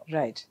wardrobe up.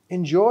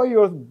 Enjoy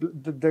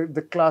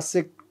the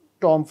classic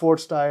Tom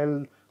Ford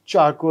style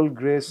charcoal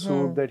gray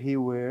suit that he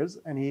wears,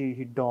 and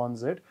he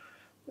dons it.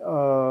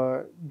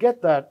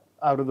 Get that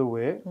out of the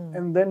way,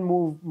 and then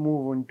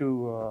move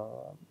into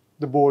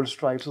the bold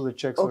stripes or the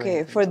checks.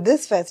 For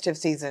this festive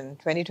season,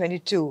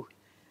 2022,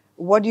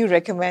 what do you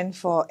recommend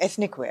for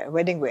ethnic wear,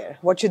 wedding wear?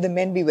 What should the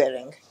men be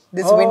wearing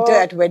this winter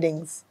at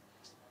weddings?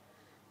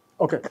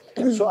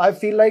 So I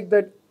feel like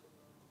that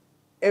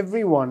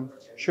everyone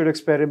should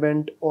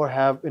experiment or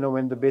have,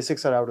 when the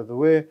basics are out of the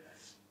way,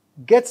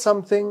 get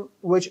something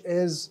which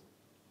is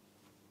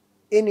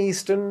in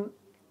Eastern,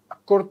 a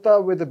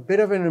kurta with a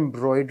bit of an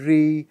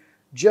embroidery,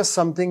 just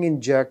something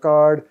in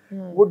jacquard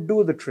would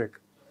do the trick.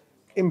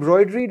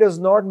 Embroidery does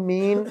not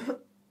mean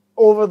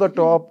over the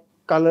top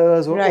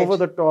colors or over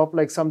the top,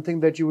 like something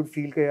that you would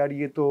feel कि यार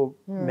ये तो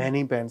मैं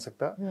नहीं पहन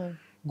सकता.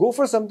 Go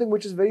for something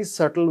which is very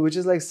subtle, which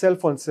is like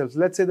self on self.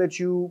 Let's say that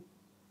you're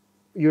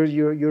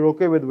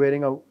okay with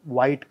wearing a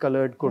white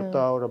colored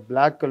kurta or a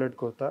black colored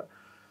kurta.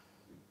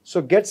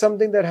 So get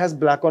something that has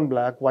black on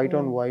black, white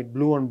on white,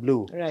 blue on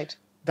blue.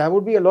 That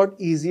would be a lot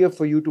easier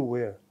for you to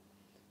wear.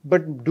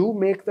 But do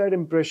make that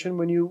impression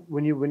when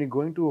you're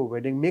going to a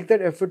wedding. Make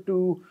that effort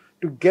to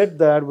get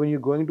that when you're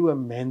going to a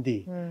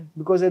mehndi.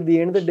 Because at the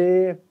end of the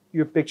day,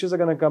 your pictures are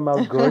going to come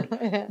out good.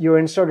 Your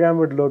Instagram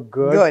would look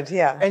good.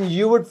 And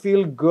you would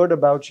feel good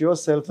about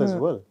yourself as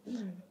well.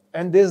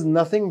 And there's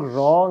nothing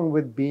wrong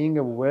with being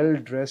a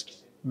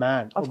well-dressed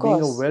man or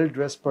being a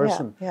well-dressed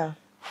person.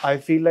 I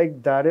feel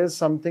like that is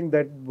something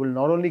that will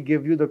not only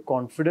give you the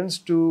confidence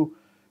to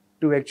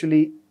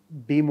actually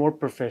be more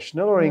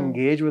professional or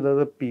engage with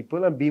other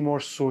people and be more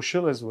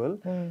social as well,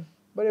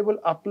 but it will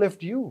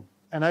uplift you.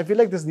 And I feel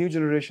like this new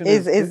generation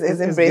is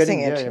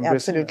embracing it.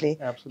 Absolutely.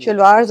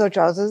 Shalwars or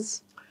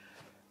trousers?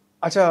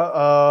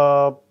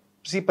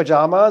 See,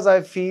 pajamas,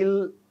 I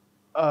feel,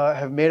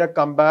 have made a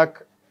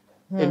comeback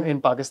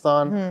in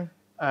Pakistan,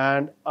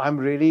 and I'm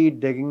really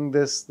digging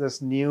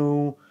this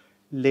new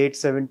late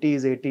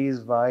 70s,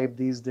 80s vibe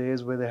these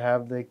days, where they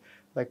have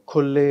like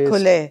khulle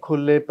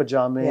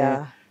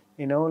pajame,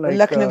 you know, like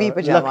Lucknowi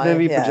pajama,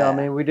 Lucknowi yeah.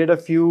 pajama. We did a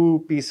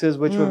few pieces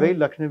which were very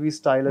Lucknowi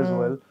style as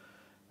well.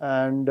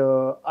 And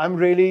I'm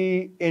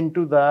really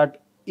into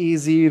that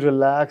easy,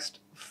 relaxed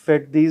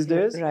fit these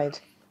days.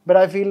 Right. But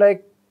I feel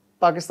like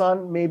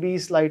Pakistan may be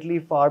slightly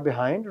far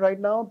behind right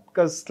now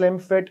because slim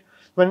fit.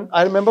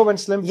 I remember when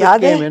slim fit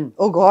Yaad came hai? in.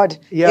 Oh God.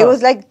 Yeah. It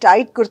was like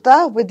tight kurta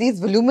with these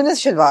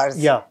voluminous shalwars.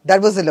 Yeah.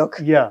 That was the look.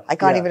 Yeah. I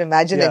can't yeah, even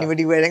imagine yeah,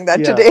 anybody wearing that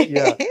yeah, today.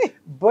 Yeah.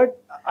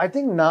 But I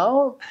think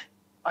now,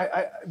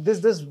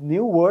 this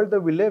new world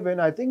that we live in,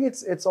 I think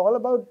it's all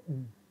about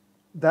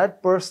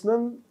that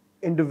personal,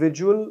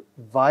 individual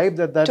vibe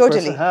that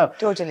person have.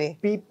 Totally.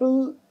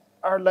 People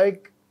are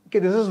like, okay,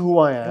 this is who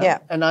I am, Yeah.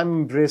 and I'm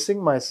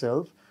embracing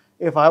myself.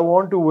 If I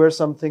want to wear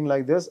something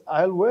like this,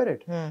 I'll wear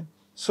it.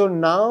 So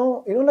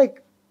now, you know,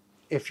 like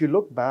if you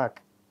look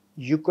back,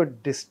 you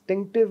could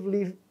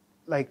distinctively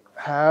like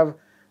have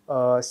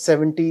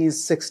 70s,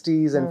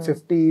 60s, and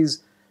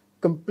 50s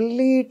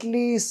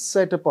completely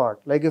set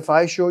apart. Like if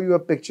I show you a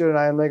picture and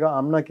I'm like,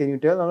 Aamna, can you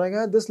tell? I'm like,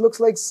 this looks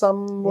like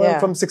someone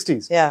from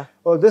 60s. Yeah.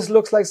 Or this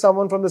looks like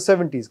someone from the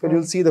 70s. Because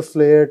you'll see the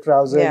flared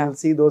trousers, Yeah. you'll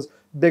see those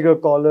bigger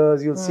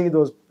collars, you'll see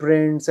those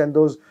prints and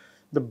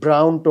the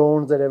brown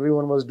tones that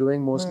everyone was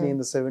doing mostly in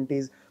the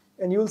 70s.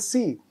 And you'll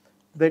see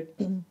that,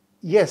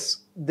 yes,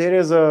 there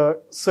is a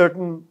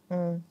certain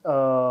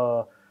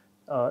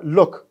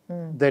look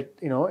that,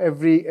 you know,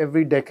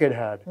 every decade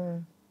had.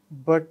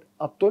 But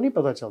ab to nahi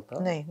pata chalta.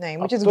 Nahi,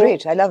 which is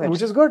great. I love it.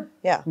 Which is good.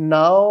 Yeah.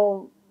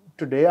 Now,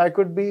 today I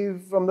could be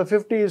from the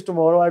 50s,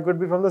 tomorrow I could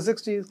be from the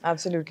 60s.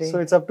 Absolutely. So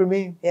it's up to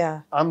me.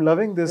 Yeah. I'm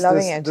loving this.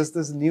 Loving it.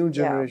 This new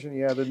generation.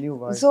 Yeah, the new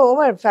vibe. So,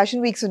 Omar, fashion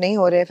weeks nahi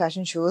ho rahe,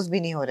 fashion shows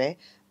bhi nahi ho rahe.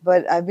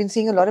 But I've been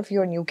seeing a lot of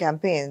your new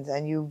campaigns,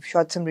 and you've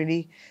shot some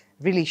really,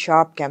 really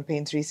sharp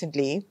campaigns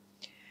recently.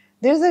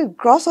 There's a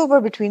crossover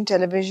between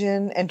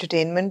television,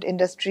 entertainment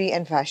industry,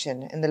 and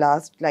fashion in the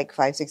last like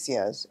 5-6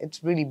 years.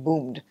 It's really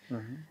boomed.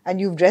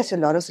 And you've dressed a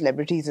lot of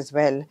celebrities as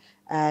well.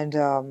 And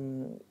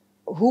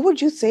who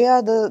would you say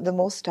are the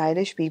most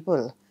stylish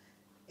people,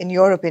 in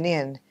your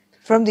opinion,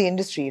 from the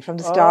industry, from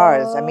the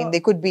stars? I mean,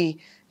 they could be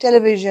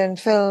television,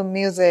 film,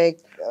 music,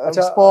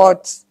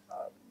 sports.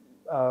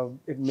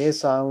 It may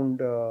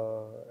sound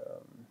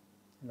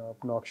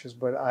obnoxious,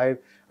 but I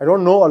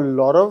don't know a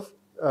lot of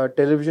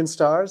television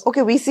stars.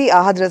 Okay, we see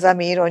Ahad Raza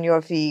Mir on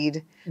your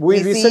feed.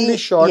 We recently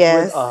shot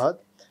with Ahad,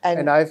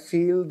 and I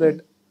feel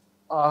that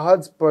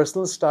Ahad's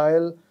personal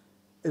style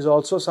is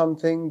also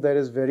something that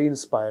is very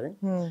inspiring.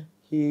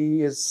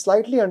 He is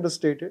slightly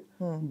understated,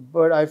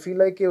 but I feel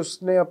like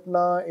उसने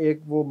अपना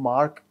एक वो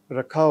mark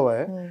रखा हुआ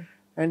है,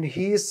 and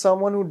he is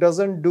someone who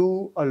doesn't do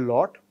a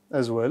lot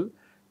as well.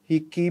 He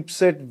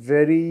keeps it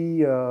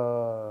very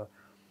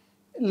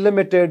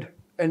limited,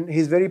 and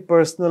he's very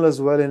personal as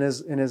well in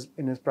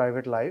his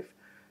private life,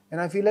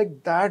 and I feel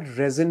like that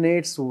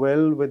resonates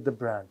well with the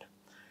brand.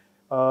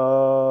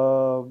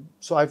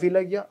 So I feel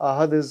like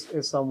Ahad is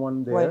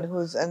someone there.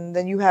 And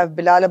then you have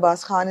Bilal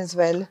Abbas Khan as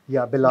well.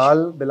 Yeah,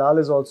 Bilal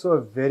is also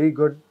a very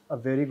good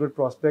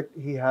prospect.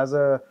 He has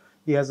a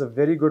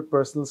very good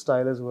personal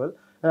style as well,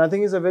 and I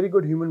think he's a very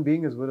good human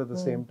being as well at the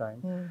same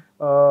time.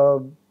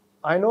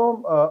 I know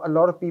a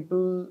lot of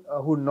people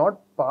who are not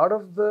part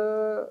of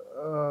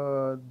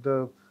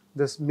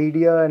this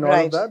media and all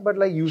of that, but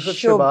like Yusuf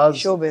Shabazz,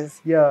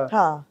 showbiz.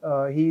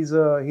 Yeah, he's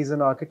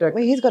an architect.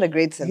 Well, he's got a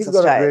great sense of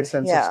style. He's got a great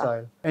sense of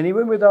style. And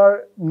even with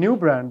our new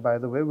brand, by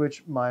the way,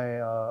 which my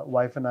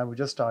wife and I we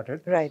just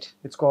started. Right.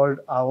 It's called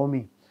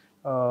Aomi,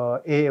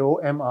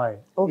 AOMI.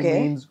 Okay.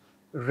 It means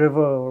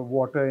river or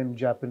water in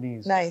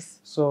Japanese. Nice.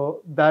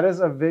 So that is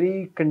a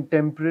very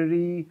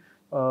contemporary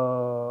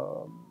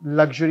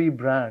luxury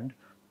brand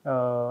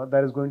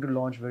that is going to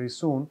launch very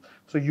soon.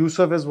 So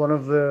Yusuf is one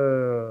of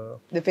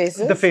the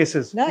faces. The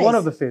faces. Nice. One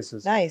of the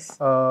faces. Nice.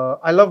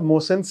 I love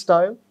Mohsin's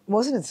style.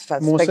 Mohsin is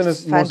fantastic.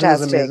 Mohsin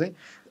is amazing.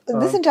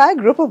 This entire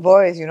group of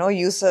boys, you know,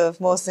 Yusuf,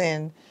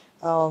 Mohsin,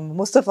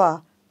 Mustafa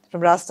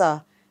from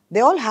Rasta,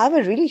 they all have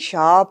a really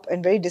sharp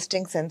and very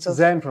distinct sense of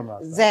Zen from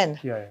Rasta. Zen.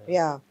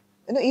 Yeah.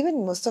 You know,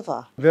 even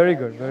Mustafa. Very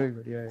good.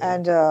 Yeah.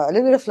 And a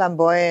little bit of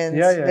flamboyance,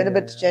 a little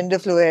bit gender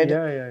fluid.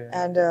 Yeah.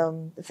 And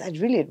it's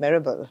really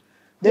admirable.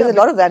 There's a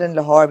lot of that in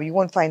Lahore, but you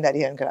won't find that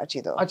here in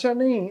Karachi, though. Acha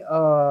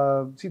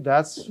nahi, see,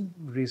 that's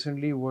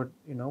recently what,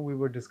 you know, we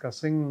were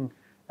discussing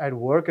at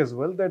work as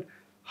well, that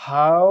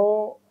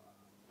how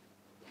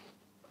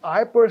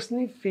I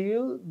personally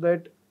feel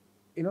that,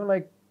 you know,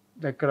 like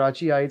the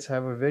Karachiites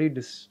have a very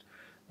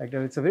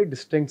it's a very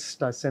distinct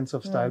sense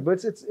of style,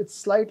 but it's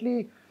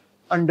slightly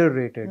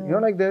underrated. You know,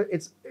 like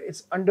it's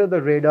under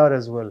the radar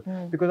as well,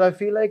 because I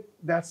feel like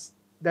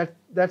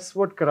that's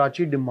what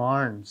Karachi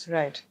demands.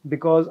 Right.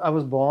 Because I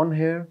was born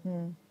here,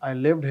 I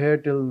lived here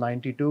till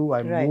 92.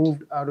 I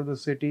moved out of the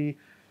city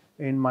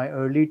in my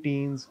early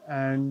teens,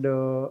 and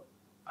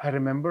I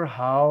remember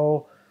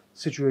how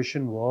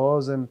situation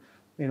was, and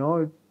you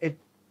know,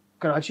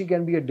 Karachi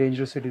can be a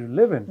dangerous city to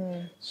live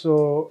in.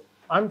 So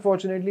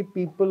unfortunately,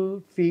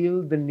 people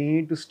feel the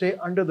need to stay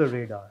under the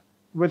radar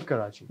with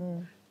Karachi,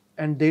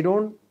 and they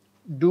don't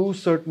do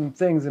certain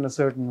things in a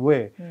certain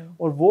way.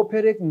 और वो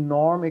फिर एक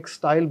norm, एक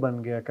style बन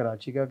गया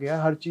कराची का कि यार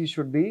हर चीज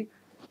should be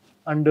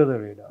under the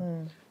radar.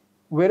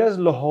 Whereas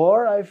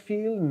Lahore, I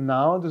feel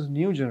now this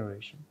new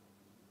generation.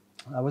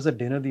 I was at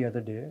dinner the other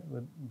day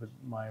with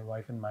my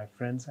wife and my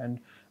friends, and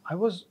I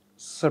was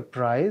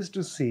surprised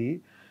to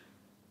see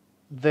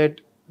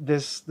that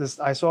this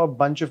I saw a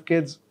bunch of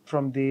kids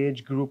from the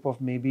age group of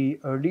maybe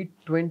early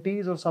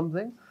 20s or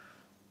something,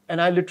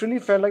 and I literally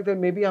felt like that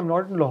maybe I'm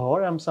not in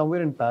Lahore, I'm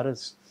somewhere in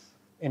Paris,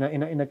 in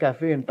a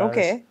cafe in Paris.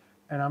 Okay.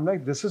 And I'm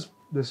like, this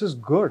is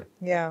good.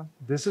 Yeah.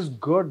 This is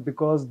good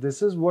because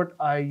this is what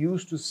I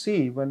used to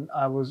see when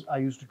I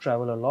used to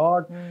travel a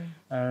lot,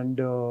 and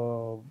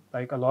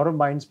like a lot of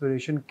my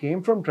inspiration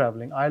came from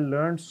traveling. I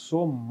learned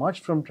so much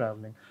from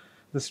traveling.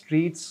 The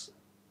streets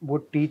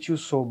would teach you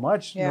so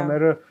much, no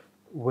matter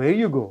where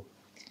you go,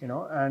 you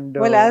know. And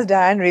Well, as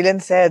Diane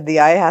Reeland said, the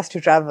eye has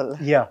to travel.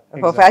 yeah, For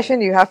exactly.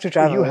 fashion, you have to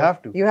travel. You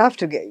have to. You have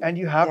to get. And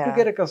you have to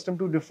get accustomed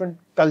to different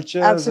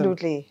cultures.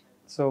 Absolutely.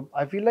 So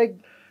I feel like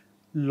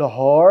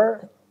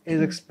Lahore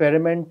is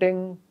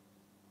experimenting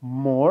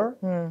more,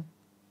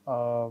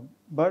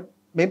 but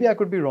maybe I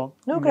could be wrong.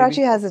 No, Maybe.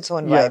 Karachi has its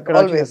own Yeah, vibe.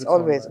 Karachi has Always, its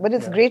own vibe. But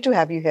it's Yeah. great to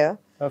have you here.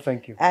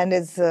 Thank you. And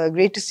it's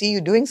great to see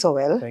you doing so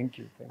well. Thank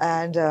you.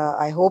 And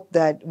I hope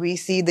that we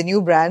see the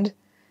new brand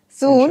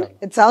soon.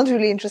 Inshallah. It sounds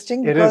really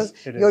interesting It because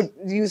is.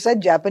 you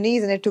said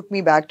Japanese and it took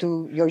me back to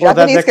your that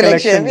Japanese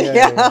collection. collection,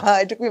 yeah.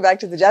 It took me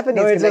back to the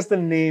Japanese No, it's collection. just the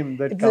name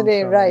that It's comes the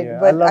name, from, right? yeah.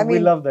 But we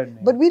love that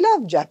name. But we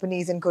love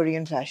Japanese and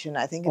Korean fashion.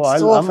 I think it's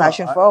I'm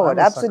fashion forward.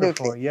 I'm a sucker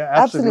Absolutely. for it. Yeah,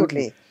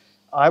 absolutely.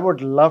 I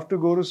would love to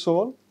go to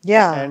Seoul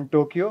and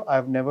Tokyo.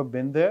 I've never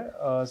been there,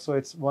 so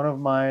it's one of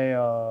my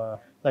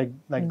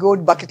like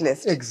good bucket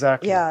list.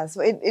 Exactly. Yeah,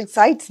 so it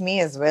excites me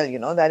as well. You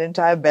know, that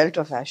entire belt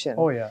of fashion.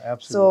 Oh yeah,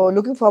 absolutely. So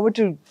looking forward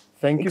to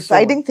Thank you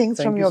exciting so much. things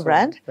Thank from you your so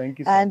brand. much. Thank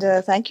you so and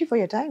much. thank you for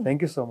your time.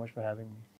 Thank you so much for having me.